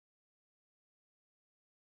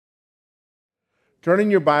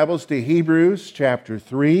Turning your Bibles to Hebrews chapter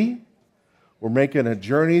 3. We're making a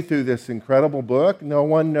journey through this incredible book. No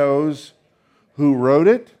one knows who wrote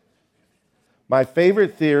it. My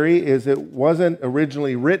favorite theory is it wasn't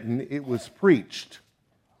originally written, it was preached.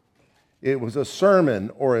 It was a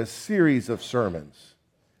sermon or a series of sermons.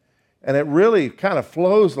 And it really kind of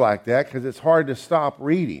flows like that because it's hard to stop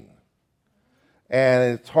reading.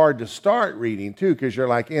 And it's hard to start reading too because you're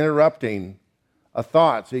like interrupting a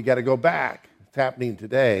thought, so you got to go back. It's happening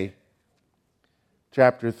today.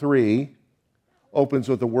 Chapter 3 opens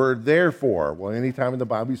with the word therefore. Well, anytime in the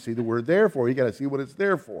Bible you see the word therefore, you got to see what it's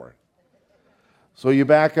there for. So you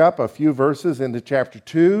back up a few verses into chapter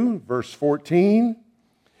 2, verse 14.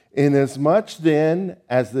 Inasmuch then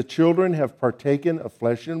as the children have partaken of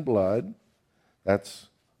flesh and blood, that's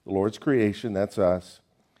the Lord's creation, that's us,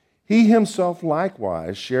 he himself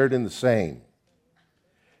likewise shared in the same,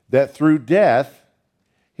 that through death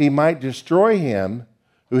he might destroy him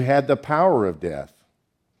who had the power of death,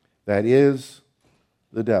 that is,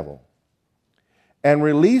 the devil, and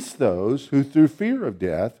release those who through fear of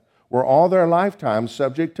death were all their lifetime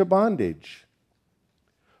subject to bondage.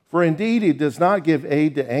 For indeed he does not give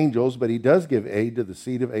aid to angels, but he does give aid to the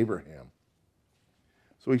seed of Abraham.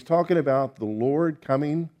 So he's talking about the Lord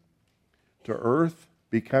coming to earth,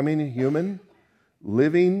 becoming a human,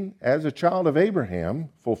 living as a child of Abraham,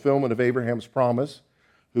 fulfillment of Abraham's promise,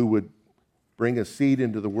 who would bring a seed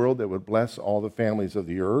into the world that would bless all the families of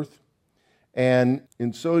the earth. And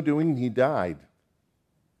in so doing, he died.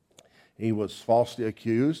 He was falsely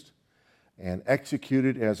accused and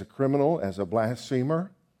executed as a criminal, as a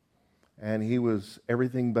blasphemer. And he was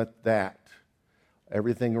everything but that,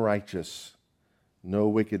 everything righteous, no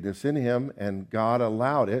wickedness in him. And God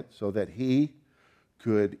allowed it so that he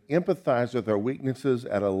could empathize with our weaknesses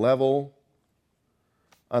at a level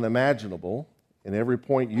unimaginable. In every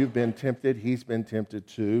point you've been tempted, he's been tempted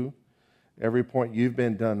too. Every point you've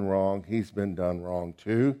been done wrong, he's been done wrong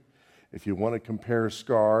too. If you want to compare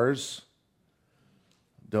scars,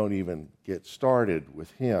 don't even get started with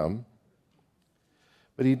him.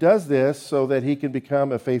 But he does this so that he can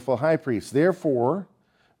become a faithful high priest. Therefore,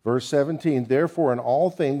 verse 17, therefore in all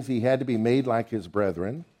things he had to be made like his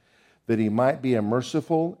brethren, that he might be a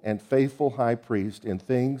merciful and faithful high priest in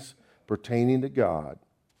things pertaining to God,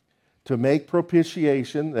 to make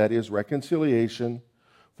propitiation, that is reconciliation,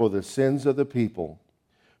 for the sins of the people.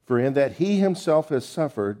 For in that he himself has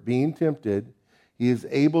suffered, being tempted, he is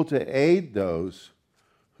able to aid those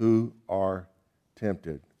who are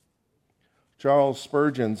tempted. Charles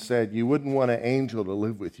Spurgeon said you wouldn't want an angel to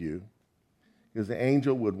live with you because the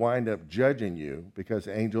angel would wind up judging you because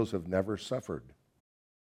angels have never suffered.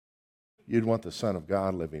 You'd want the Son of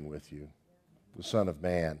God living with you, the Son of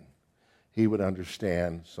Man. He would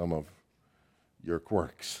understand some of your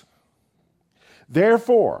quirks.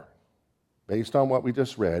 Therefore, based on what we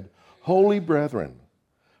just read, holy brethren,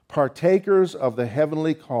 partakers of the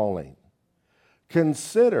heavenly calling,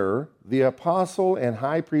 consider the apostle and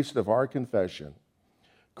high priest of our confession,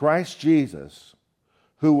 Christ Jesus,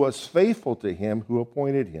 who was faithful to him who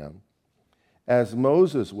appointed him, as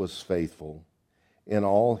Moses was faithful in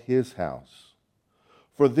all his house.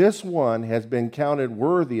 For this one has been counted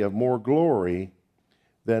worthy of more glory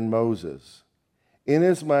than Moses,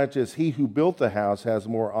 inasmuch as he who built the house has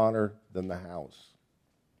more honor than the house.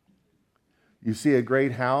 You see a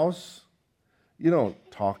great house, you don't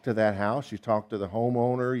talk to that house. You talk to the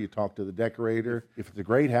homeowner, you talk to the decorator. If it's a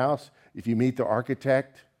great house, if you meet the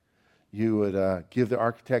architect, you would give the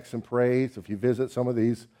architect some praise. If you visit some of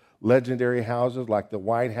these legendary houses like the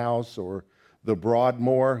White House or the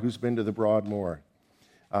Broadmoor, who's been to the Broadmoor?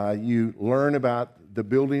 You learn about the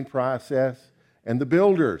building process. And the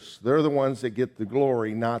builders, they're the ones that get the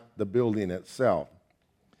glory, not the building itself.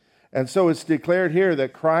 And so it's declared here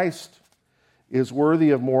that Christ is worthy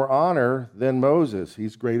of more honor than Moses.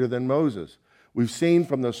 He's greater than Moses. We've seen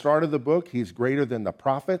from the start of the book, he's greater than the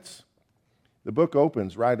prophets. The book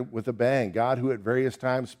opens right with a bang. God, who at various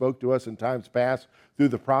times spoke to us in times past through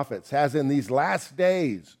the prophets, has in these last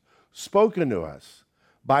days spoken to us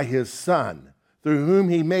by his Son, through whom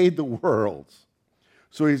he made the worlds.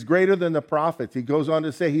 So he's greater than the prophets. He goes on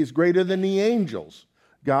to say he's greater than the angels,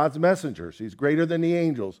 God's messengers. He's greater than the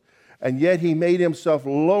angels. And yet he made himself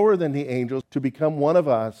lower than the angels to become one of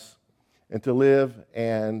us and to live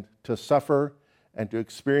and to suffer and to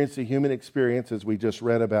experience the human experience as we just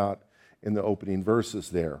read about in the opening verses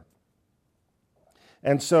there.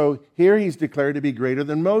 And so here he's declared to be greater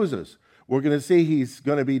than Moses. We're going to see he's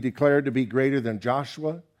going to be declared to be greater than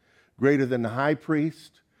Joshua, greater than the high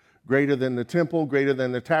priest, greater than the temple, greater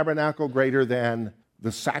than the tabernacle, greater than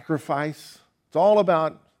the sacrifice. It's all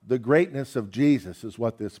about the greatness of Jesus is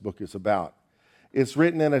what this book is about. It's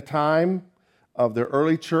written in a time of the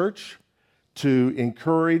early church to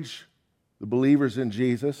encourage the believers in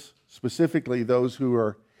Jesus, specifically those who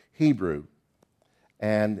are Hebrew.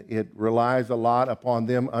 And it relies a lot upon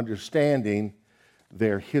them understanding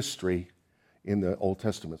their history in the Old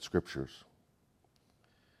Testament scriptures.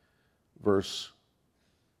 Verse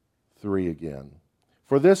 3 again.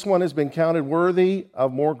 For this one has been counted worthy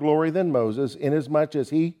of more glory than Moses, inasmuch as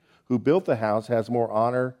he who built the house has more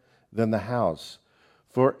honor than the house.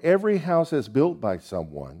 For every house is built by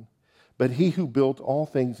someone, but he who built all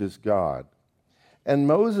things is God. And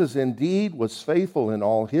Moses indeed was faithful in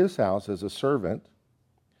all his house as a servant,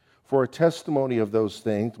 for a testimony of those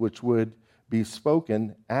things which would be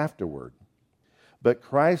spoken afterward. But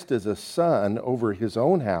Christ is a son over his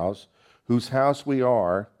own house, whose house we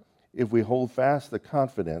are, if we hold fast the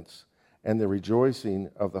confidence and the rejoicing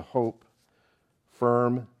of the hope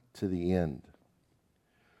firm to the end.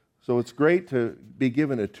 So it's great to be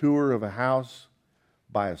given a tour of a house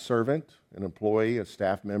by a servant, an employee, a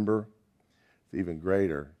staff member. It's even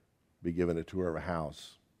greater to be given a tour of a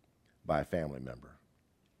house by a family member,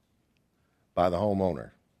 by the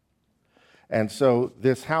homeowner. And so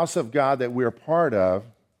this house of God that we're part of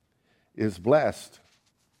is blessed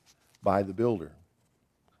by the builder,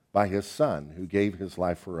 by his son who gave his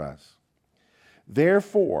life for us.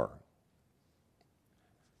 Therefore,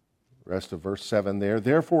 rest of verse 7 there,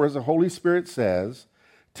 therefore, as the Holy Spirit says,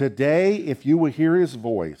 today, if you will hear his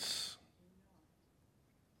voice,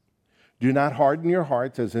 do not harden your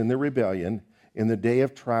hearts as in the rebellion in the day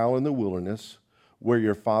of trial in the wilderness, where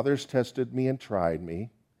your fathers tested me and tried me,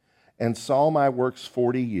 and saw my works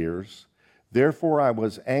 40 years. Therefore I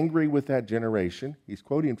was angry with that generation. He's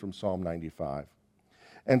quoting from Psalm 95.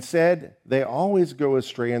 And said, they always go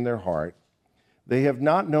astray in their heart. They have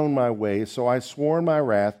not known my ways, so I swore in my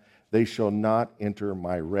wrath, they shall not enter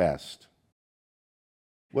my rest.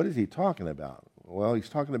 What is he talking about? Well, he's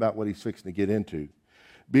talking about what he's fixing to get into.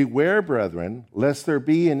 Beware, brethren, lest there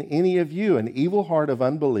be in any of you an evil heart of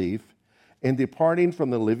unbelief in departing from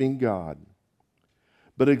the living God.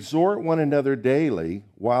 But exhort one another daily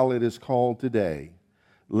while it is called today,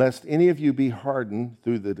 lest any of you be hardened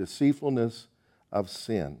through the deceitfulness of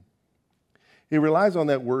sin. He relies on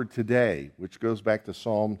that word today, which goes back to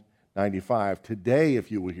Psalm 95. Today,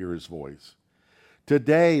 if you will hear his voice.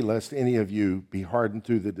 Today, lest any of you be hardened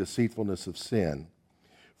through the deceitfulness of sin.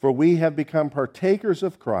 For we have become partakers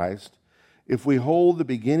of Christ if we hold the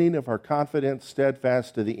beginning of our confidence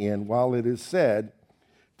steadfast to the end, while it is said,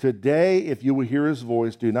 today, if you will hear his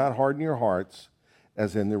voice, do not harden your hearts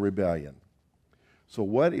as in the rebellion. So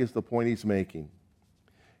what is the point he's making?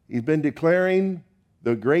 He's been declaring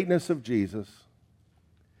the greatness of Jesus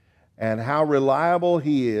and how reliable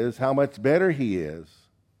he is, how much better he is,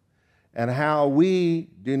 and how we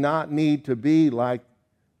do not need to be like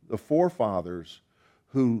the forefathers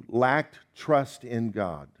who lacked trust in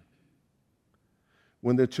God.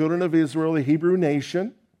 When the children of Israel, the Hebrew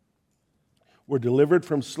nation, were delivered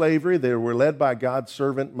from slavery, they were led by God's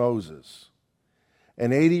servant Moses,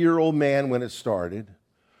 an 80-year-old man when it started,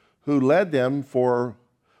 who led them for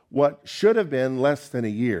what should have been less than a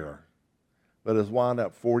year, but has wound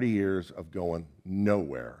up 40 years of going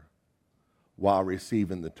nowhere while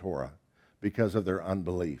receiving the Torah because of their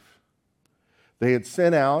unbelief. They had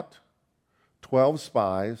sent out 12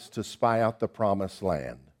 spies to spy out the promised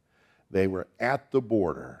land. They were at the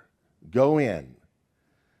border. Go in.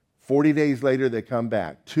 40 days later, they come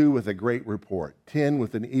back, 2 with a great report, 10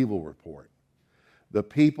 with an evil report. The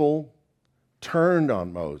people turned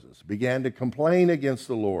on Moses, began to complain against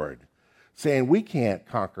the Lord, saying, we can't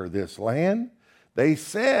conquer this land. They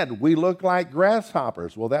said, we look like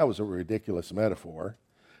grasshoppers. Well, that was a ridiculous metaphor.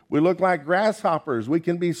 We look like grasshoppers. We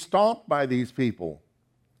can be stomped by these people.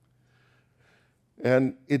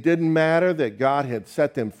 And it didn't matter that God had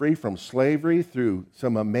set them free from slavery through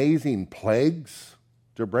some amazing plagues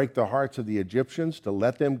to break the hearts of the Egyptians, to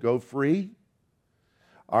let them go free.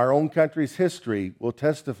 Our own country's history will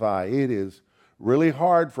testify it is really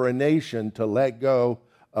hard for a nation to let go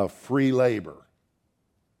of free labor.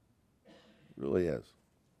 It really is.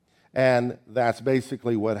 And that's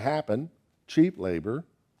basically what happened, cheap labor.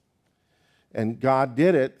 And God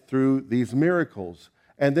did it through these miracles.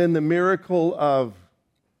 And then the miracle of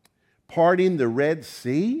parting the Red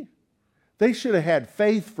Sea, they should have had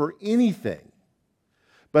faith for anything.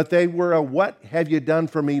 But they were a what have you done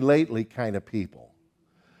for me lately kind of people.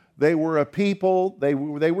 They were a people, they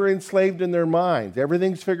were enslaved in their minds.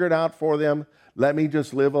 Everything's figured out for them. Let me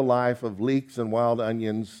just live a life of leeks and wild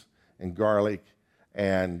onions and garlic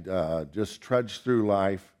and just trudge through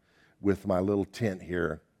life with my little tent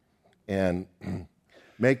here and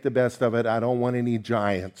make the best of it. I don't want any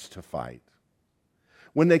giants to fight.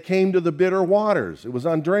 When they came to the bitter waters, it was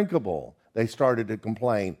undrinkable. They started to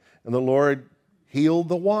complain, and the Lord healed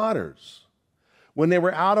the waters. When they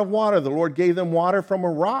were out of water, the Lord gave them water from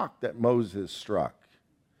a rock that Moses struck.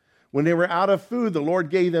 When they were out of food, the Lord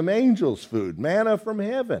gave them angels' food, manna from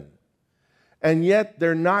heaven. And yet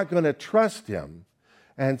they're not going to trust him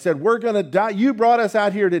and said, we're going to die. You brought us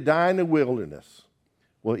out here to die in the wilderness.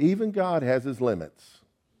 Well, even God has his limits.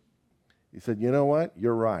 He said, you know what?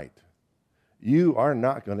 You're right. You are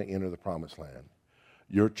not going to enter the promised land.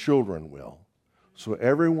 Your children will. So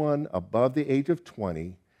everyone above the age of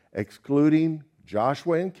 20, excluding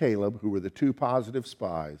Joshua and Caleb, who were the two positive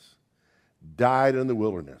spies, died in the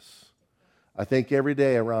wilderness. I think every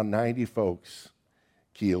day around 90 folks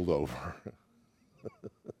keeled over.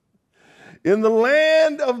 In the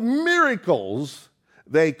land of miracles,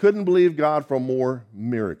 they couldn't believe God for more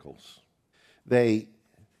miracles. They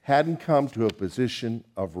hadn't come to a position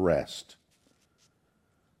of rest.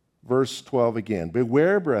 Verse 12 again,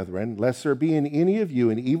 beware, brethren, lest there be in any of you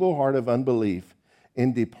an evil heart of unbelief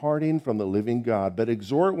in departing from the living God, but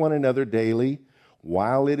exhort one another daily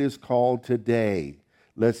while it is called today,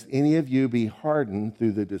 lest any of you be hardened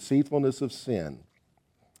through the deceitfulness of sin.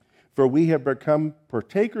 For we have become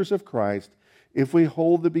partakers of Christ if we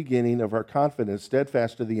hold the beginning of our confidence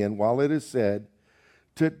steadfast to the end, while it is said,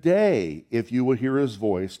 today, if you will hear his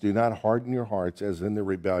voice, do not harden your hearts as in the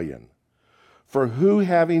rebellion. For who,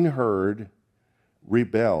 having heard,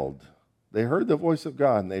 rebelled? They heard the voice of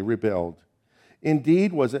God and they rebelled.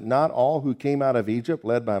 Indeed, was it not all who came out of Egypt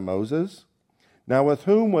led by Moses? Now with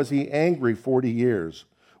whom was he angry 40 years?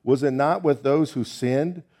 Was it not with those who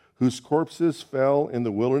sinned, whose corpses fell in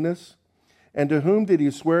the wilderness? And to whom did he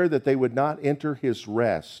swear that they would not enter his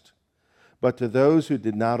rest, but to those who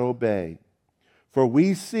did not obey? For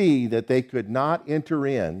we see that they could not enter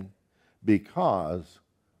in because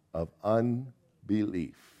of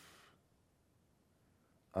unbelief.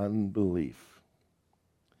 Unbelief.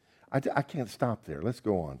 I can't stop there. Let's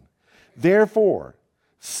go on. Therefore,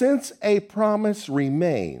 since a promise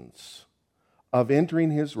remains of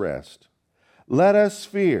entering his rest, let us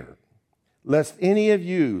fear, lest any of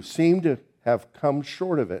you seem to have come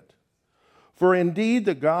short of it. For indeed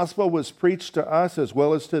the gospel was preached to us as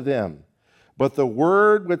well as to them, but the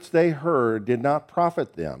word which they heard did not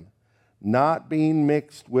profit them, not being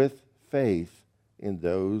mixed with faith in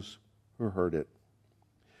those who heard it.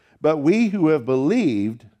 But we who have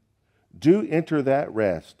believed do enter that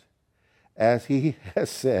rest, as he has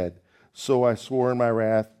said, so I swore in my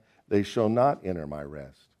wrath, they shall not enter my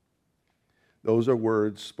rest. Those are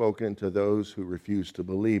words spoken to those who refuse to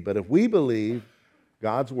believe. But if we believe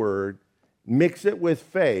God's word, mix it with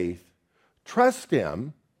faith, trust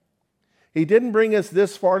him. He didn't bring us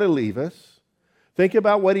this far to leave us. Think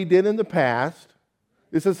about what he did in the past.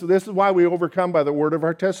 This is why we overcome by the word of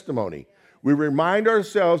our testimony. We remind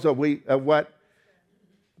ourselves of what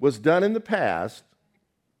was done in the past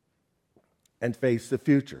and face the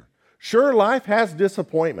future. Sure, life has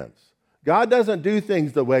disappointments. God doesn't do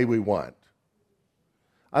things the way we want.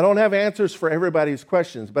 I don't have answers for everybody's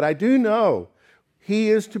questions, but I do know he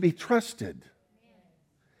is to be trusted.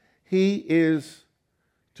 He is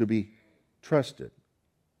to be trusted.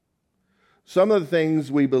 Some of the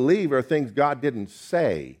things we believe are things God didn't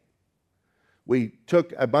say. We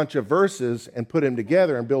took a bunch of verses and put them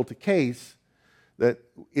together and built a case that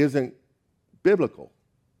isn't biblical.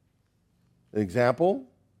 An example,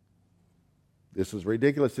 this is a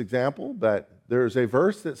ridiculous example, but there's a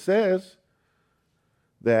verse that says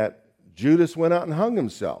that Judas went out and hung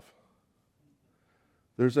himself.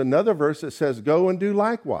 There's another verse that says, go and do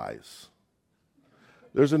likewise.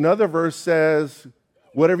 There's another verse that says,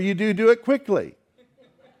 whatever you do, do it quickly.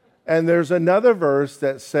 And there's another verse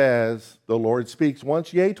that says, the Lord speaks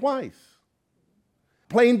once, yea, twice.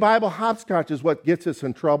 Plain Bible hopscotch is what gets us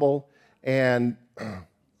in trouble, and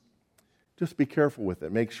just be careful with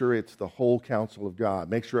it. Make sure it's the whole counsel of God.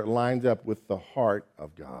 Make sure it lines up with the heart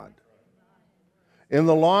of God. In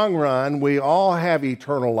the long run, we all have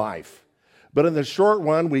eternal life. But in the short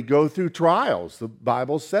run, we go through trials. The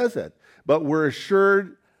Bible says it. But we're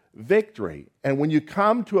assured victory. And when you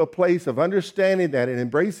come to a place of understanding that and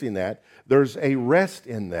embracing that, there's a rest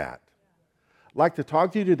in that. I'd like to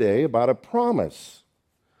talk to you today about a promise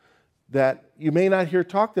that you may not hear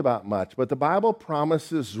talked about much, but the Bible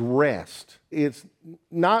promises rest. It's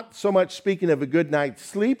not so much speaking of a good night's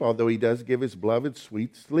sleep, although he does give his beloved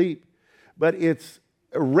sweet sleep, but it's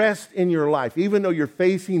rest in your life. Even though you're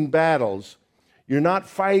facing battles, you're not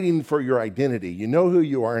fighting for your identity. You know who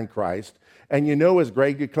you are in Christ, and you know, as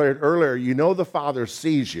Greg declared earlier, you know the Father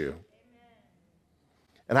sees you.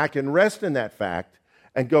 And I can rest in that fact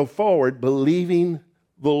and go forward believing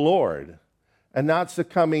the Lord and not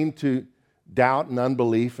succumbing to doubt and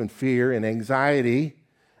unbelief and fear and anxiety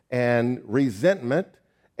and resentment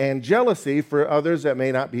and jealousy for others that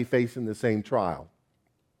may not be facing the same trial.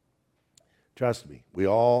 Trust me, we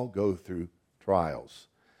all go through trials.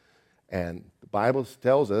 And the Bible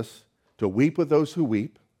tells us to weep with those who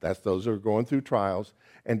weep, that's those who are going through trials,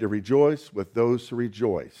 and to rejoice with those who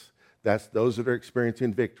rejoice, that's those that are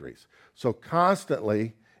experiencing victories. So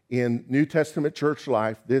constantly in New Testament church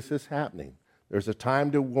life, this is happening. There's a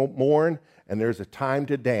time to mourn and there's a time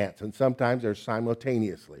to dance, and sometimes they're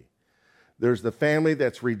simultaneously. There's the family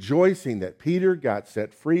that's rejoicing that Peter got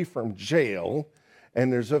set free from jail,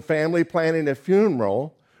 and there's a family planning a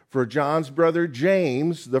funeral for John's brother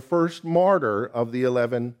James, the first martyr of the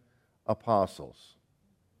 11 apostles.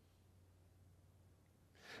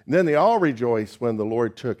 And then they all rejoice when the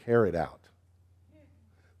Lord took Herod out,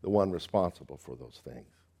 the one responsible for those things.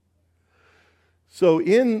 So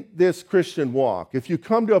in this Christian walk, if you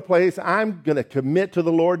come to a place, I'm going to commit to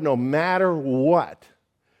the Lord no matter what,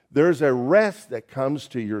 there's a rest that comes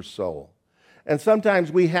to your soul. And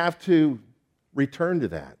sometimes we have to return to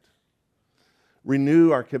that,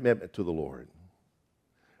 renew our commitment to the Lord.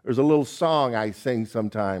 There's a little song I sing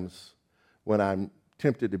sometimes when I'm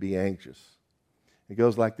tempted to be anxious. It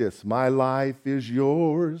goes like this: my life is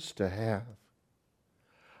yours to have.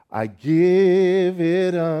 I give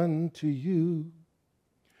it unto you.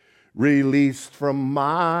 Released from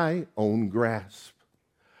my own grasp,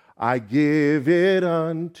 I give it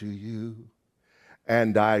unto you.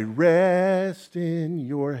 And I rest in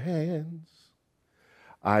your hands.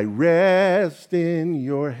 I rest in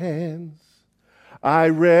your hands. I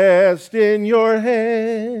rest in your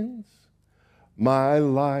hands. My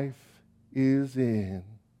life is in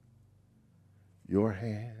your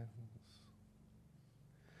hands.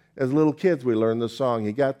 As little kids, we learned the song,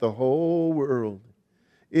 he got the whole world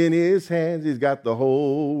in his hands. He's got the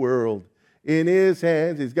whole world in his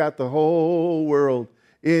hands. He's got the whole world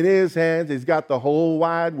in his hands. He's got the whole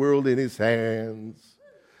wide world in his hands.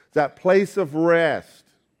 It's that place of rest.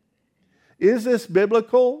 Is this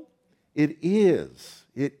biblical? It is.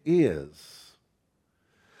 It is.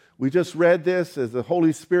 We just read this as the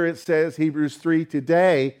Holy Spirit says, Hebrews 3,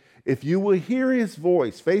 today, if you will hear his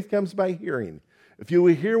voice, faith comes by hearing. If you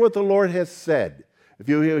will hear what the Lord has said, if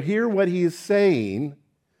you will hear what he is saying,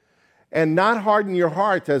 and not harden your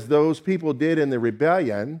hearts as those people did in the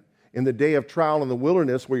rebellion, in the day of trial in the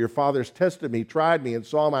wilderness, where your fathers tested me, tried me, and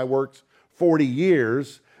saw my works 40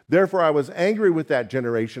 years. Therefore I was angry with that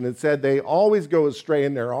generation and said, they always go astray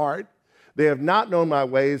in their heart. They have not known my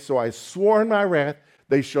ways, so I swore in my wrath,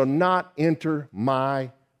 they shall not enter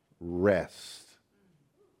my rest.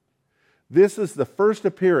 This is the first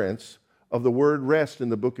appearance of the word rest in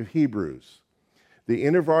the book of Hebrews. The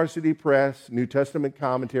InterVarsity Press New Testament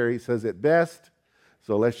commentary says it best,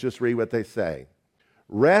 so let's just read what they say.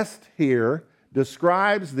 Rest here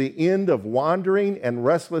describes the end of wandering and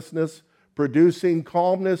restlessness, producing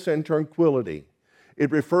calmness and tranquility.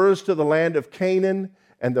 It refers to the land of Canaan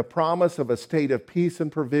and the promise of a state of peace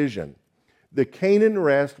and provision. The Canaan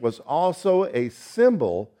rest was also a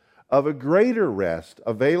symbol of a greater rest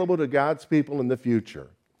available to God's people in the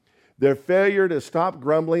future. Their failure to stop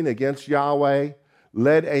grumbling against Yahweh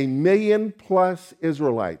led 1 million+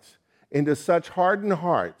 Israelites into such hardened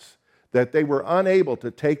hearts that they were unable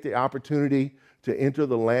to take the opportunity to enter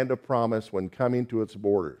the land of promise when coming to its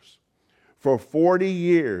borders. For 40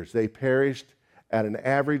 years, they perished at an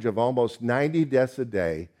average of almost 90 deaths a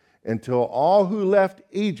day until all who left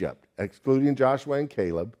Egypt, excluding Joshua and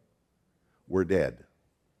Caleb, were dead.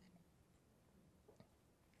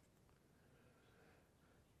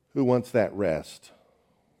 Who wants that rest?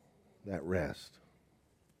 That rest.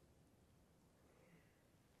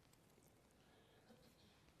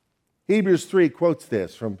 Hebrews 3 quotes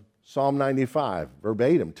this from Psalm 95,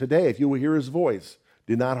 verbatim. Today, if you will hear his voice,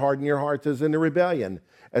 do not harden your hearts as in the rebellion,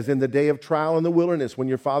 as in the day of trial in the wilderness when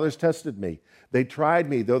your fathers tested me. They tried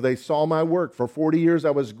me, though they saw my work. For 40 years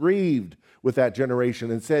I was grieved with that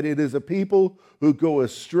generation and said, it is a people who go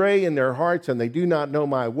astray in their hearts and they do not know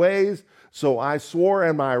my ways. So I swore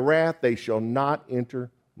in my wrath, they shall not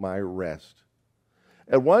enter my rest.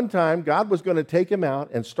 At one time, God was going to take him out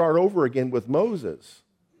and start over again with Moses.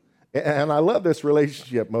 And I love this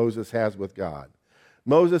relationship Moses has with God.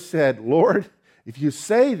 Moses said, Lord, if you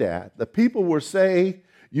say that, the people will say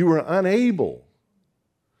you were unable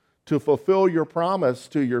to fulfill your promise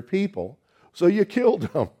to your people, so you killed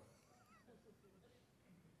them.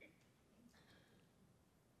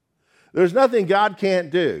 There's nothing God can't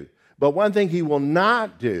do, but one thing he will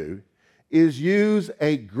not do is use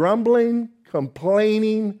a grumbling,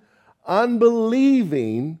 complaining,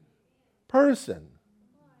 unbelieving person.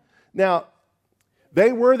 Now,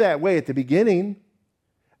 they were that way at the beginning,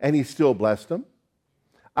 and he still blessed them.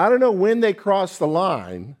 I don't know when they crossed the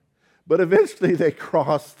line, but eventually they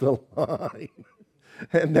crossed the line,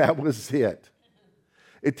 and that was it.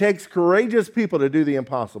 It takes courageous people to do the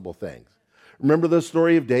impossible things. Remember the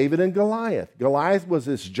story of David and Goliath. Goliath was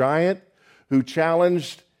this giant who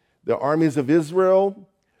challenged the armies of Israel.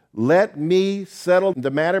 Let me settle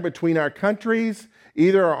the matter between our countries.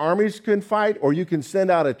 Either our armies can fight, or you can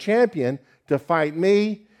send out a champion to fight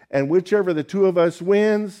me, and whichever the two of us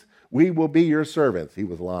wins, we will be your servants. He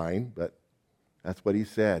was lying, but that's what he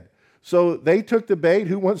said. So they took the bait.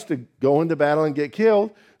 Who wants to go into battle and get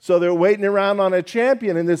killed? So they're waiting around on a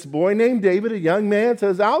champion, and this boy named David, a young man,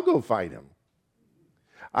 says, I'll go fight him.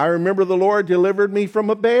 I remember the Lord delivered me from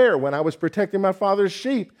a bear when I was protecting my father's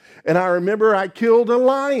sheep, and I remember I killed a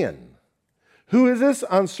lion. Who is this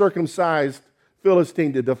uncircumcised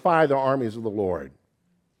Philistine to defy the armies of the Lord?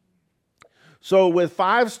 So with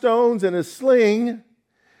 5 stones and a sling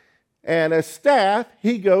and a staff,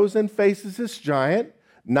 he goes and faces this giant,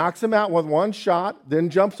 knocks him out with one shot, then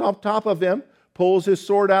jumps on top of him, pulls his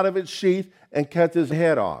sword out of its sheath, and cuts his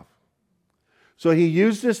head off. So he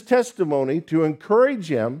used his testimony to encourage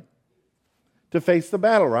him to face the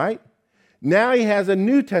battle, right? Now he has a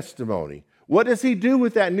new testimony. What does he do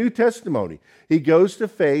with that new testimony? He goes to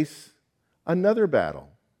face another battle.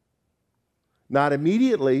 Not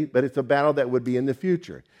immediately, but it's a battle that would be in the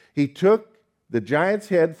future. He took the giant's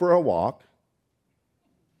head for a walk.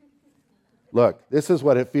 Look, this is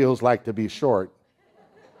what it feels like to be short.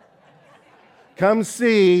 Come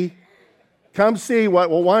see what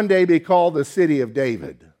will one day be called the city of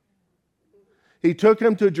David. He took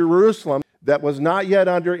him to Jerusalem that was not yet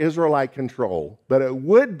under Israelite control, but it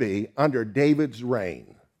would be under David's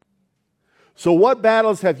reign. So what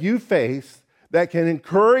battles have you faced that can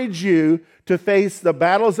encourage you to face the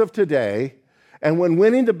battles of today? And when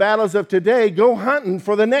winning the battles of today, go hunting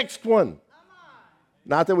for the next one.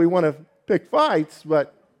 Not that we want to pick fights,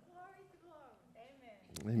 but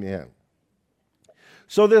amen.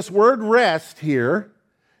 So this word rest here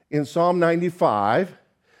in Psalm 95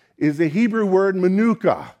 is the Hebrew word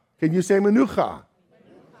menucha. Can you say menucha?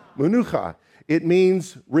 Menucha. It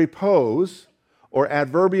means repose, or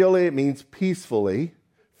adverbially it means peacefully.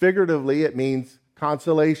 Figuratively it means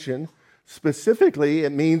consolation. Specifically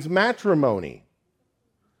it means matrimony.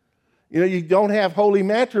 You know, you don't have holy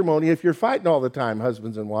matrimony if you're fighting all the time,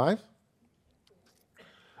 husbands and wives.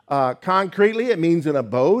 Concretely it means an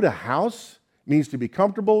abode, a house. Means to be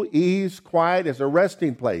comfortable, ease, quiet as a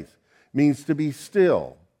resting place. Means to be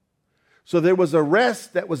still. So there was a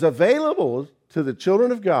rest that was available to the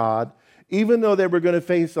children of God, even though they were going to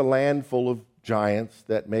face a land full of giants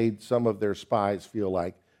that made some of their spies feel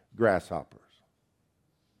like grasshoppers.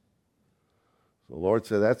 So the Lord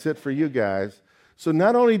said, that's it for you guys. So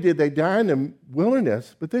not only did they die in the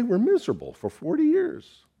wilderness, but they were miserable for 40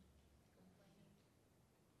 years.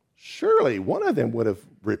 Surely one of them would have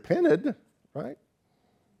repented. Right?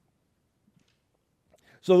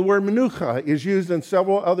 So the word menucha is used in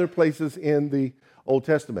several other places in the Old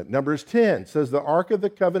Testament. Numbers 10 says the ark of the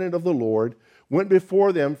covenant of the Lord went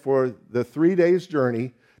before them for the 3 days'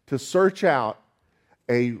 journey to search out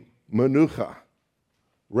a menucha,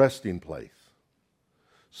 resting place.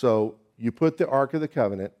 So you put the ark of the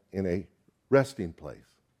covenant in a resting place.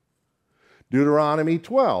 Deuteronomy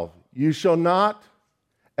 12, you shall not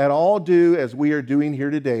at all do as we are doing here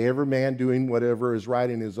today, every man doing whatever is right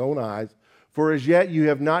in his own eyes, for as yet you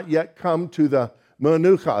have not yet come to the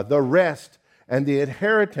menucha, the rest and the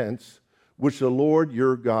inheritance which the Lord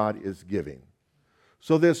your God is giving.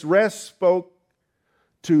 So this rest spoke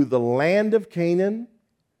to the land of Canaan,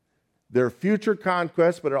 their future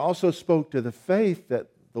conquest, but it also spoke to the faith that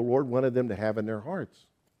the Lord wanted them to have in their hearts.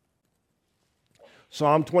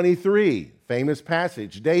 Psalm 23, famous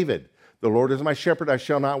passage, David, the Lord is my shepherd, I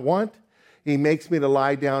shall not want. He makes me to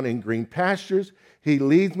lie down in green pastures. He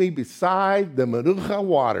leads me beside the menucha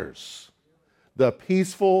waters, the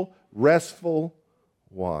peaceful, restful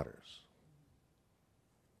waters.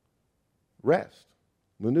 Rest,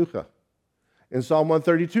 menucha. In Psalm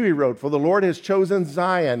 132 he wrote, for the Lord has chosen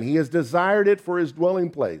Zion. He has desired it for his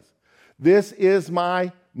dwelling place. This is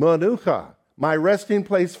my menucha, my resting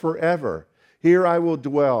place forever. Here I will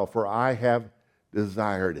dwell, for I have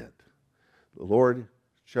desired it. The Lord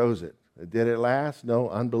chose it. Did it last? No,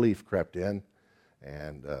 unbelief crept in,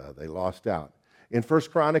 and they lost out. In 1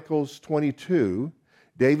 Chronicles 22,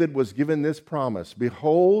 David was given this promise,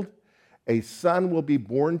 behold, a son will be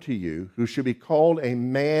born to you who shall be called a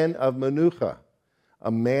man of Manucha,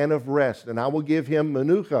 a man of rest. And I will give him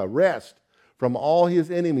Manucha, rest, from all his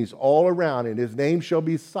enemies all around, and his name shall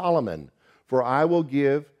be Solomon, for I will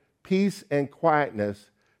give peace and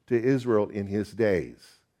quietness to Israel in his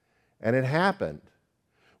days. And it happened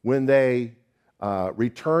when they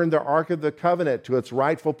returned the Ark of the Covenant to its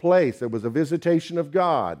rightful place. There was a visitation of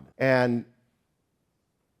God, and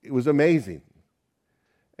it was amazing.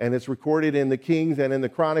 And it's recorded in the Kings and in the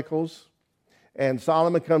Chronicles. And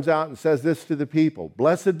Solomon comes out and says this to the people: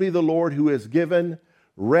 "Blessed be the Lord who has given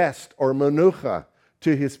rest," or Manucha,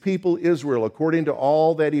 "to his people Israel according to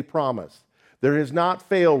all that he promised. There has not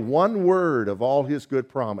failed one word of all his good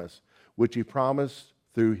promise, which he promised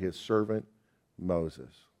through his servant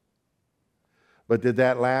Moses." But did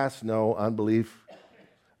that last? No. Unbelief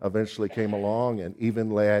eventually came along and even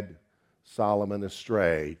led Solomon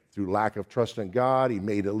astray. Through lack of trust in God, he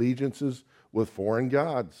made allegiances with foreign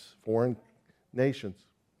gods, foreign nations.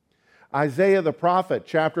 Isaiah the prophet,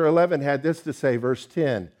 chapter 11, had this to say, verse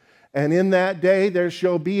 10, "And in that day there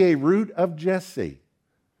shall be a root of Jesse,"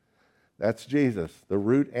 that's Jesus, the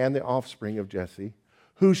root and the offspring of Jesse,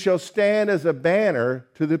 "who shall stand as a banner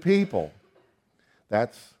to the people."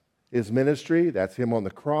 That's his ministry, that's him on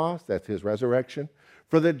the cross, that's his resurrection.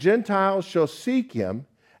 "For the Gentiles shall seek him,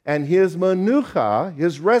 and his Manucha,"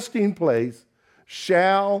 his resting place,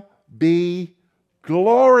 "shall be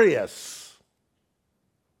glorious."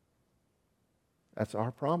 That's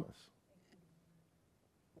our promise.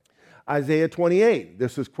 Isaiah 28,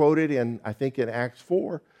 this is quoted I think in Acts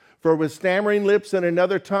 4. "For with stammering lips and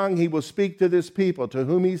another tongue he will speak to this people, to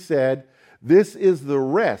whom he said, This is the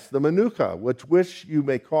rest, the Manucha, which you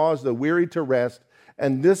may cause the weary to rest,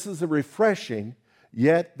 and this is the refreshing,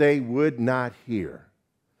 yet they would not hear."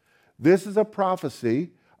 This is a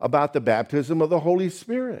prophecy about the baptism of the Holy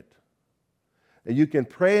Spirit. And you can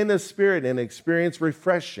pray in the Spirit and experience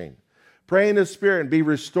refreshing. Pray in the Spirit and be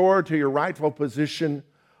restored to your rightful position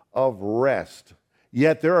of rest.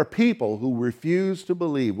 Yet there are people who refuse to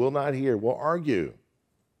believe, will not hear, will argue.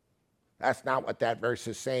 That's not what that verse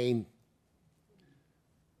is saying.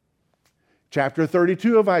 Chapter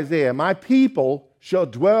 32 of Isaiah, "My people shall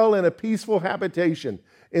dwell in a peaceful habitation,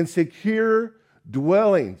 in secure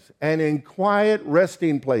dwellings, and in quiet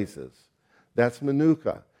resting places." That's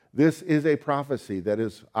Manucha. This is a prophecy that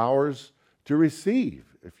is ours to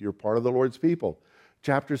receive if you're part of the Lord's people.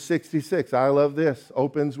 Chapter 66, I love this,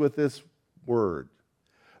 opens with this word.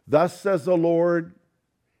 "Thus says the Lord,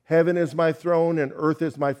 heaven is my throne and earth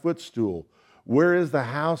is my footstool. Where is the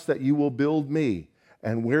house that you will build me?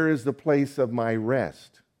 And where is the place of my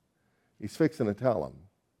rest?" He's fixing to tell them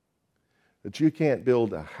that you can't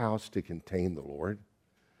build a house to contain the Lord.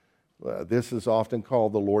 This is often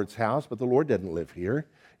called the Lord's house, but the Lord doesn't live here.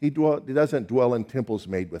 He doesn't dwell in temples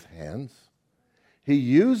made with hands. He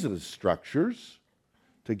uses structures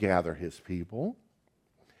to gather his people.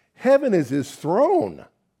 Heaven is his throne.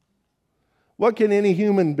 What can any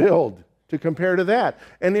human build to compare to that?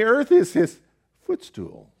 And the earth is his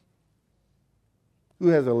footstool. Who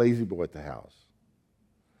has a lazy boy at the house?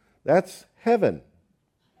 That's heaven.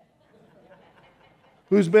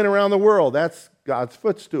 Who's been around the world? That's God's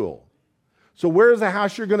footstool. So where is the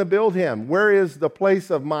house you're going to build him? Where is the place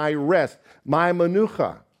of my rest, my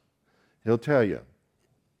Manucha? He'll tell you.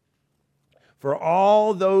 "For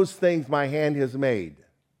all those things my hand has made,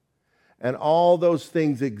 and all those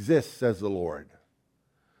things exist, says the Lord."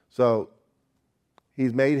 So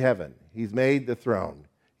he's made heaven. He's made the throne.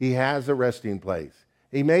 He has a resting place.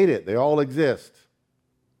 He made it. They all exist.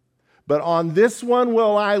 "But on this one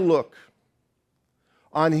will I look,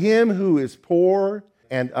 on him who is poor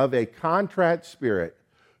and of a contrite spirit,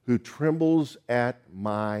 who trembles at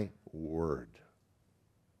my word."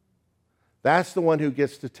 That's the one who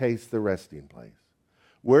gets to taste the resting place.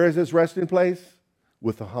 Where is his resting place?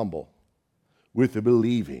 With the humble, with the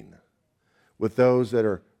believing, with those that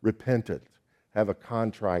are repentant, have a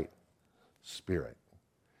contrite spirit.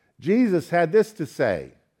 Jesus had this to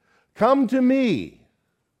say, "Come to me,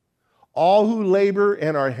 all who labor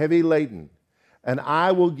and are heavy laden, and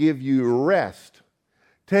I will give you rest.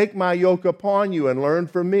 Take my yoke upon you and learn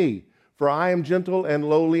from me, for I am gentle and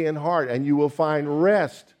lowly in heart, and you will find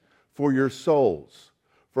rest for your souls.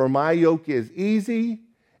 For my yoke is easy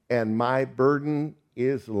and my burden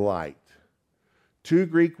is light." Two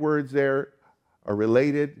Greek words there are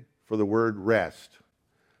related for the word rest.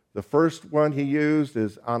 The first one he used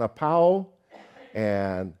is anapao,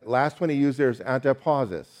 and the last one he used there is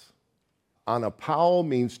antipausis. Anapao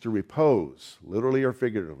means to repose, literally or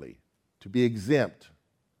figuratively, to be exempt,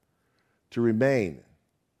 to remain,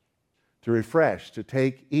 to refresh, to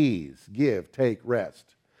take ease, give, take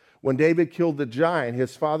rest. When David killed the giant,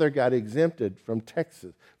 his father got exempted from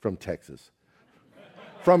taxes.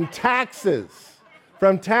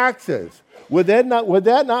 Would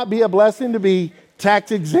that not be a blessing to be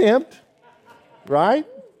tax exempt? Right?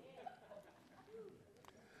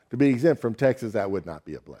 To be exempt from taxes, that would not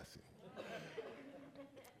be a blessing.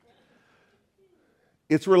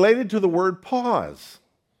 It's related to the word pause.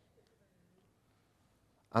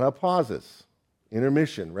 Anapausis,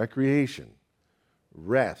 intermission, recreation,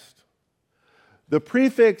 rest. The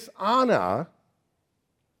prefix ana,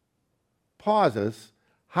 pauses,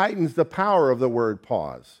 heightens the power of the word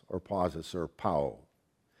pause, or pausis, or pao.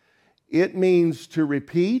 It means to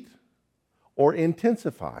repeat or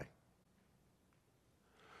intensify.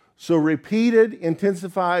 So repeated,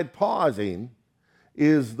 intensified pausing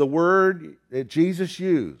is the word that Jesus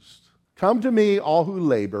used. Come to me, all who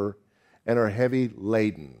labor and are heavy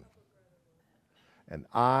laden, and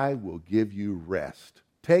I will give you rest.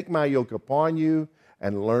 Take my yoke upon you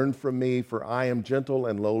and learn from me, for I am gentle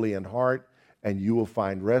and lowly in heart, and you will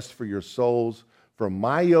find rest for your souls. For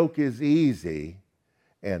my yoke is easy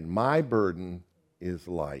and my burden is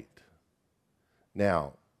light.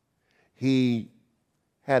 Now, he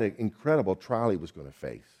had an incredible trial he was going to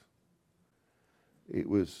face. It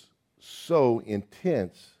was so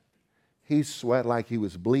intense, he sweat like he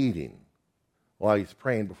was bleeding while he's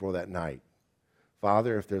praying before that night.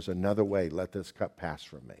 Father, if there's another way, let this cup pass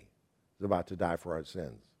from me. He's about to die for our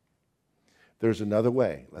sins. If there's another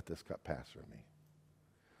way, let this cup pass from me.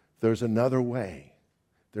 If there's another way,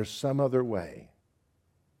 there's some other way.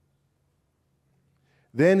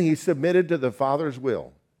 Then he submitted to the Father's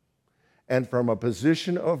will, and from a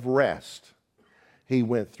position of rest, he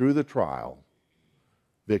went through the trial,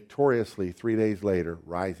 victoriously 3 days later,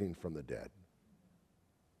 rising from the dead.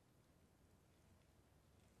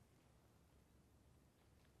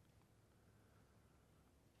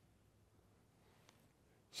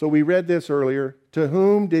 So we read this earlier. To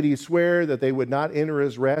whom did he swear that they would not enter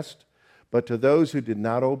his rest? But to those who did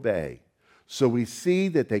not obey. So we see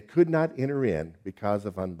that they could not enter in because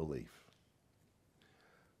of unbelief.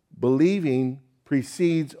 Believing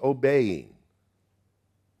precedes obeying.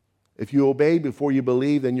 If you obey before you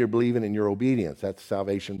believe, then you're believing in your obedience. That's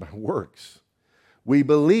salvation by works. We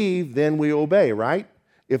believe, then we obey, right?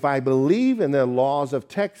 If I believe in the laws of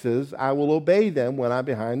Texas, I will obey them when I'm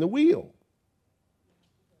behind the wheel.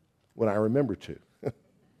 When I remember to.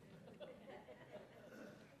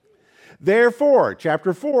 Therefore,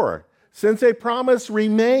 chapter 4, since a promise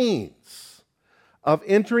remains of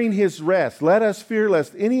entering his rest, let us fear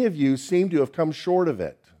lest any of you seem to have come short of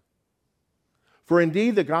it. For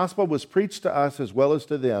indeed the gospel was preached to us as well as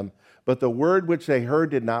to them, but the word which they heard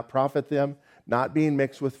did not profit them, not being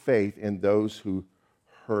mixed with faith in those who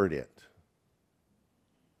heard it.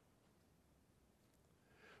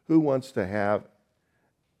 Who wants to have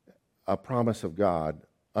a promise of God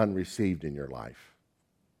unreceived in your life?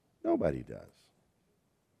 Nobody does.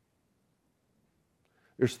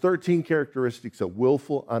 There's 13 characteristics of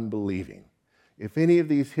willful unbelieving. If any of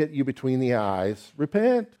these hit you between the eyes,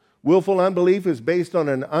 repent. Willful unbelief is based on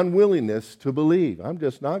an unwillingness to believe. I'm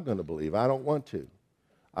just not going to believe. I don't want to.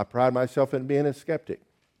 I pride myself in being a skeptic.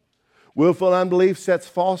 Willful unbelief sets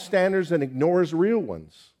false standards and ignores real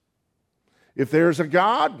ones. If there's a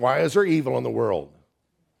God, why is there evil in the world?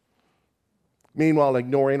 Meanwhile,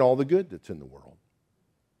 ignoring all the good that's in the world.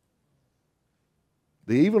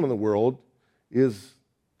 The evil in the world is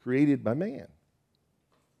created by man.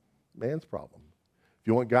 Man's problem. If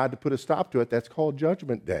you want God to put a stop to it, that's called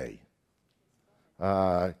Judgment Day.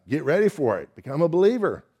 Get ready for it. Become a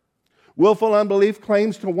believer. Willful unbelief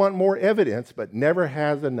claims to want more evidence, but never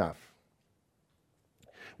has enough.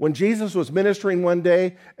 When Jesus was ministering one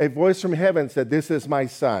day, a voice from heaven said, "This is my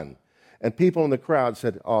son." And people in the crowd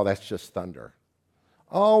said, "Oh, that's just thunder."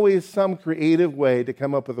 Always some creative way to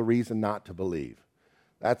come up with a reason not to believe.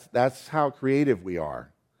 That's how creative we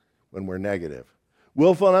are when we're negative.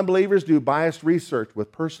 Willful unbelievers do biased research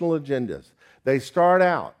with personal agendas. They start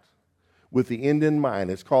out with the end in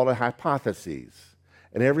mind. It's called a hypothesis.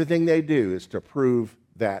 And everything they do is to prove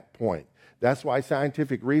that point. That's why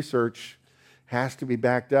scientific research has to be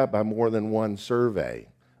backed up by more than one survey,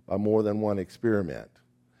 by more than one experiment.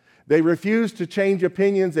 They refuse to change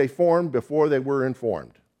opinions they formed before they were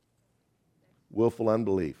informed. Willful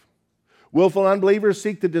unbelief. Willful unbelievers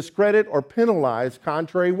seek to discredit or penalize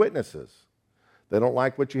contrary witnesses. They don't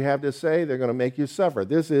like what you have to say, they're going to make you suffer.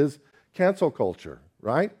 This is cancel culture,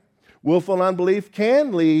 right? Willful unbelief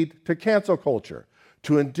can lead to cancel culture,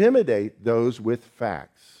 to intimidate those with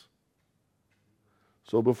facts.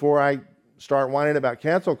 So before I start whining about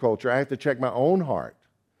cancel culture, I have to check my own heart.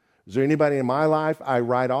 Is there anybody in my life I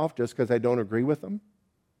write off just because I don't agree with them?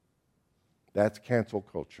 That's cancel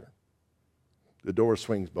culture. The door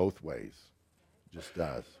swings both ways. It just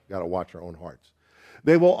does. Got to watch our own hearts.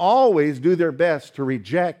 They will always do their best to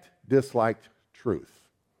reject disliked truth.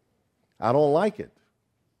 I don't like it,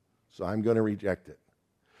 so I'm going to reject it.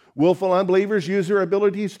 Willful unbelievers use their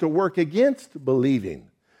abilities to work against believing.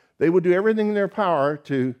 They will do everything in their power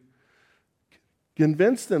to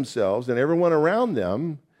convince themselves and everyone around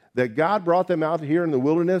them that God brought them out here in the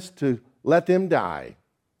wilderness to let them die.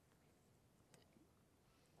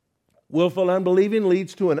 Willful unbelieving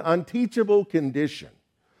leads to an unteachable condition.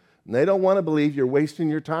 And they don't want to believe. You're wasting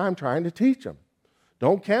your time trying to teach them.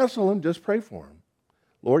 Don't cancel them, just pray for them.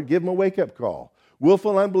 Lord, give them a wake-up call.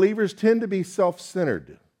 Willful unbelievers tend to be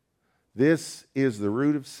self-centered. This is the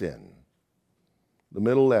root of sin. The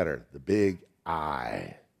middle letter, the big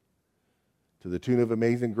I. To the tune of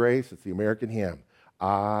Amazing Grace, it's the American hymn.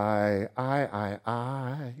 I. I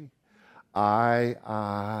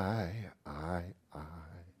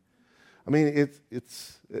mean,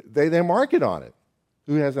 they market on it.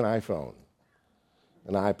 Who has an iPhone?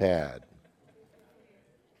 An iPad?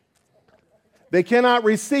 They cannot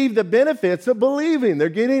receive the benefits of believing. They're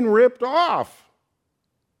getting ripped off.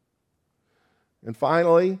 And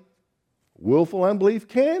finally, willful unbelief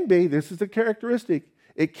can be, this is a characteristic,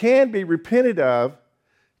 it can be repented of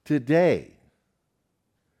today.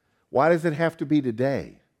 Why does it have to be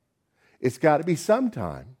today? It's got to be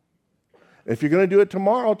sometime. If you're going to do it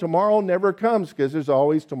tomorrow, tomorrow never comes because there's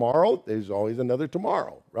always tomorrow. There's always another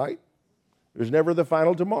tomorrow, right? There's never the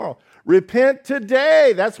final tomorrow. Repent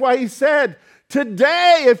today. That's why he said,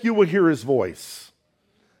 today if you will hear his voice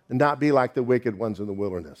and not be like the wicked ones in the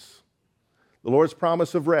wilderness. The Lord's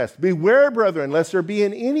promise of rest. Beware, brethren, lest there be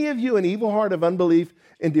in any of you an evil heart of unbelief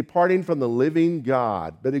in departing from the living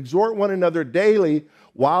God. But exhort one another daily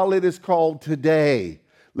while it is called today,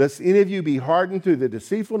 lest any of you be hardened through the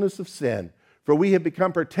deceitfulness of sin. For we have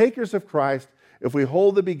become partakers of Christ if we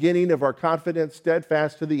hold the beginning of our confidence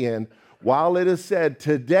steadfast to the end, while it is said,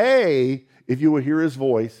 today, if you will hear his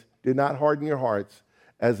voice, do not harden your hearts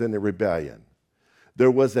as in the rebellion.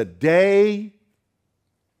 There was a day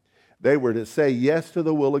they were to say yes to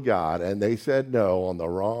the will of God, and they said no on the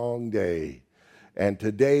wrong day. And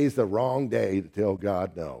today's the wrong day to tell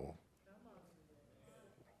God no.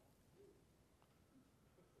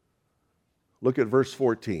 Look at verse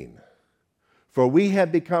 14. For we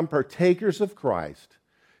have become partakers of Christ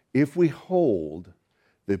if we hold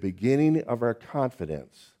the beginning of our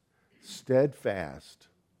confidence steadfast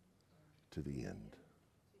to the end.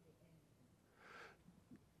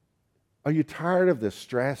 Are you tired of the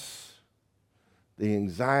stress, the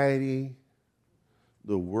anxiety,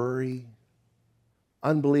 the worry?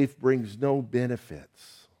 Unbelief brings no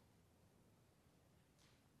benefits.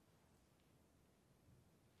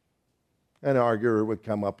 An arguer would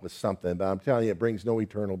come up with something, but I'm telling you, it brings no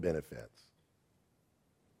eternal benefits.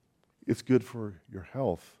 It's good for your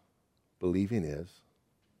health. Believing is.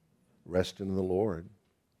 Rest in the Lord.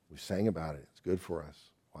 We sang about it. It's good for us.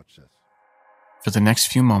 Watch this. For the next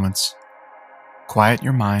few moments, quiet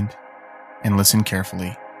your mind and listen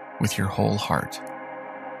carefully with your whole heart.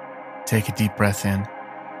 Take a deep breath in.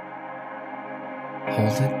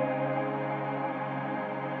 Hold it.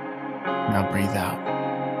 Now breathe out.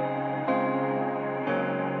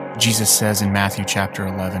 Jesus says in Matthew chapter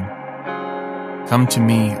 11, "Come to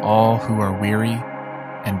me, all who are weary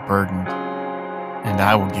and burdened, and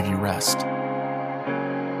I will give you rest."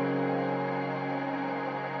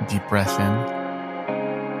 Deep breath in.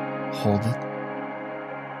 Hold it.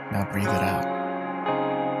 Now breathe it out.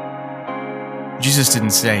 Jesus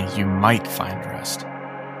didn't say you might find rest,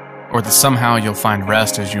 or that somehow you'll find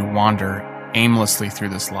rest as you wander aimlessly through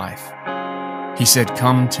this life. He said,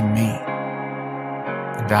 "Come to me,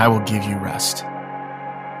 and I will give you rest."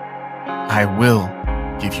 I will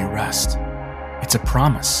give you rest. It's a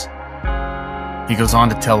promise. He goes on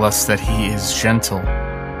to tell us that he is gentle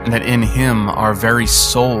and that in him our very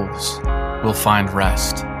souls will find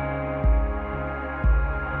rest.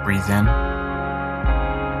 Breathe in.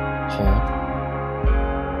 Hold.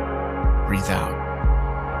 Breathe out.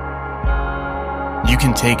 You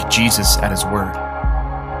can take Jesus at his word.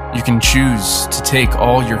 You can choose to take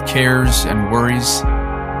all your cares and worries,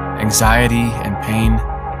 anxiety and pain,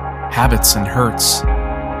 habits and hurts,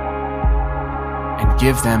 and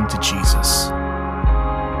give them to Jesus.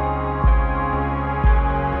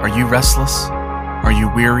 Are you restless? Are you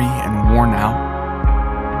weary and worn out?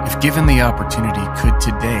 If given the opportunity, could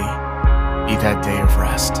today be that day of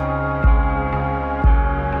rest?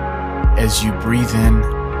 As you breathe in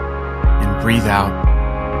and breathe out.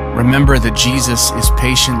 Remember that Jesus is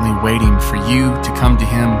patiently waiting for you to come to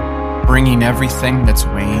Him, bringing everything that's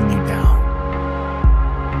weighing you down.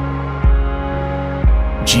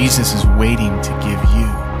 Jesus is waiting to give you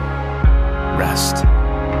rest.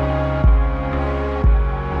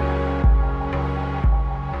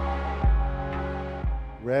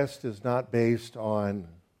 Rest is not based on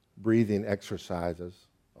breathing exercises,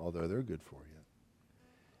 although they're good for you.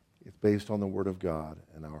 It's based on the Word of God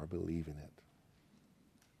and our believing it.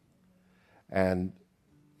 And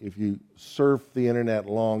if you surf the internet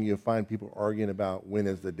long, you'll find people arguing about when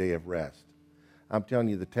is the day of rest. I'm telling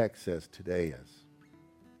you, the text says today is.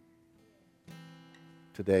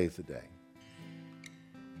 Today is the day.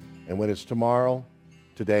 And when it's tomorrow,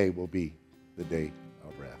 today will be the day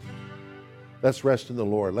of rest. Let's rest in the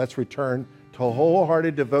Lord. Let's return to a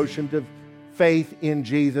wholehearted devotion to faith in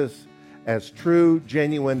Jesus as true,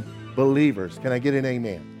 genuine believers. Can I get an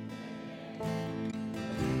amen?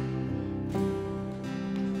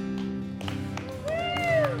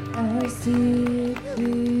 I see it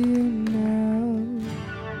clear now.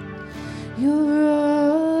 You're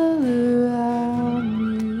all around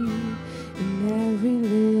me in every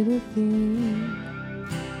little thing.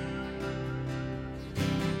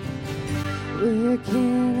 Where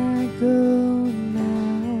can I go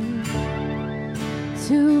now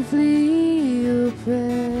to flee your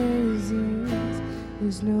presence?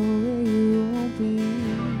 There's nowhere you won't be.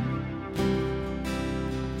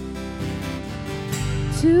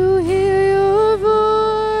 To hear your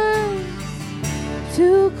voice,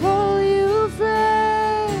 to call you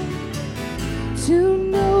friend, to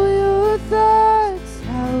know your thoughts,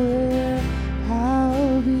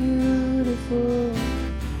 how beautiful.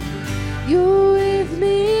 You're with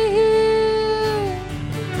me here,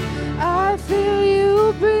 I feel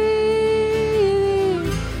you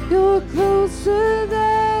breathing, you're closer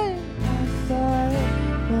than I thought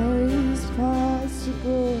was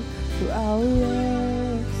possible. So I'll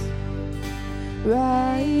rest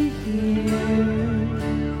right here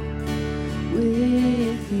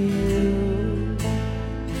with you.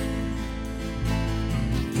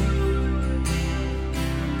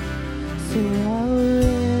 So I'll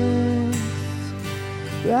rest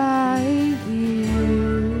right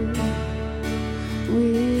here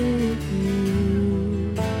with you.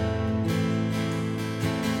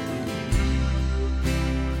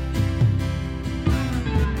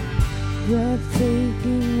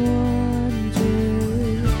 Breathtaking wonder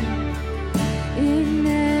in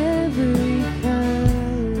every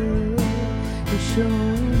color you're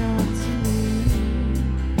showing out to me.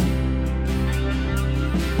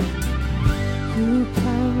 You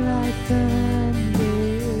come like thunder,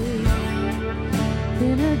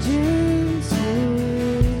 then a gentle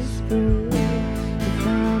whisper, you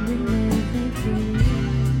found in everything.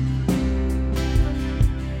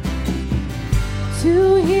 To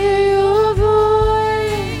hear your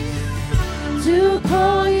voice,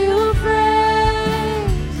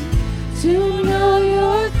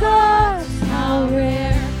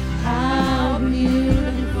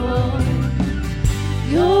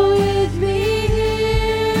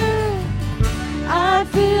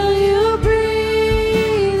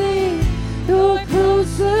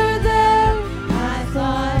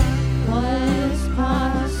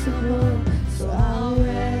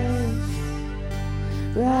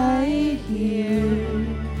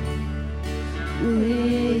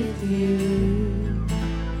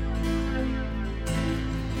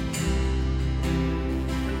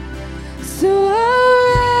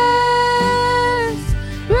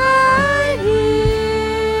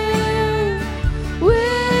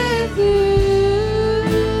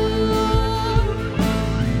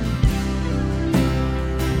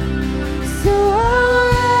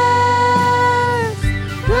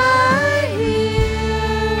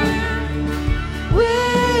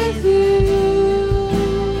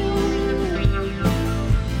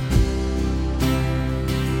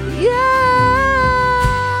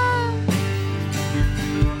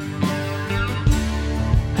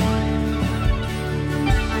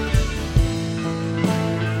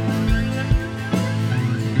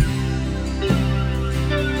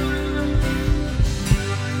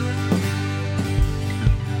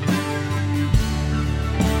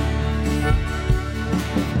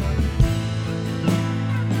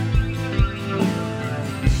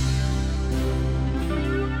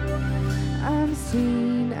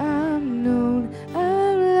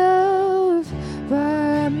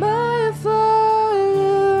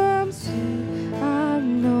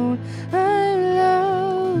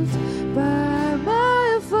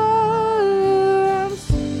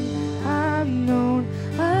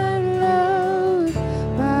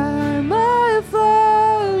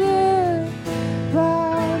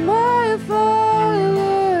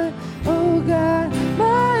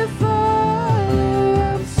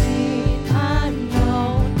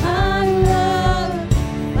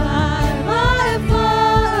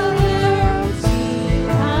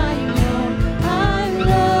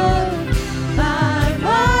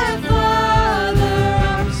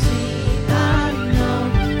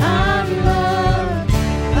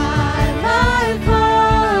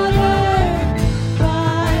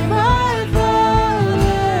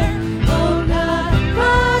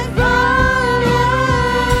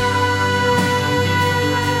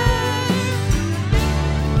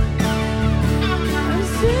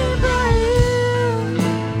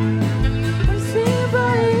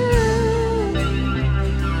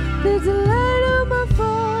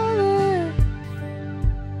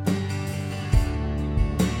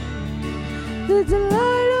 the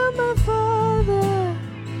delight of my Father.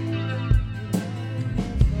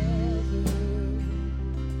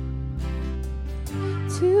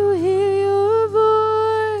 To hear your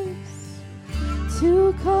voice,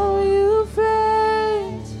 to call you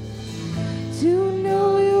friend, to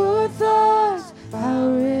know your thoughts, how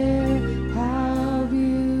rare, how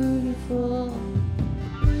beautiful.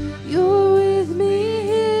 You're with me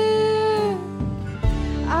here,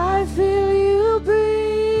 I feel you breathing.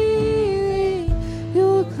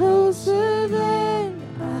 You're closer than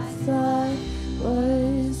I thought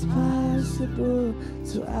was possible.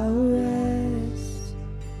 So I'll rest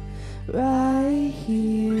right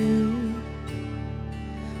here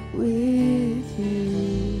with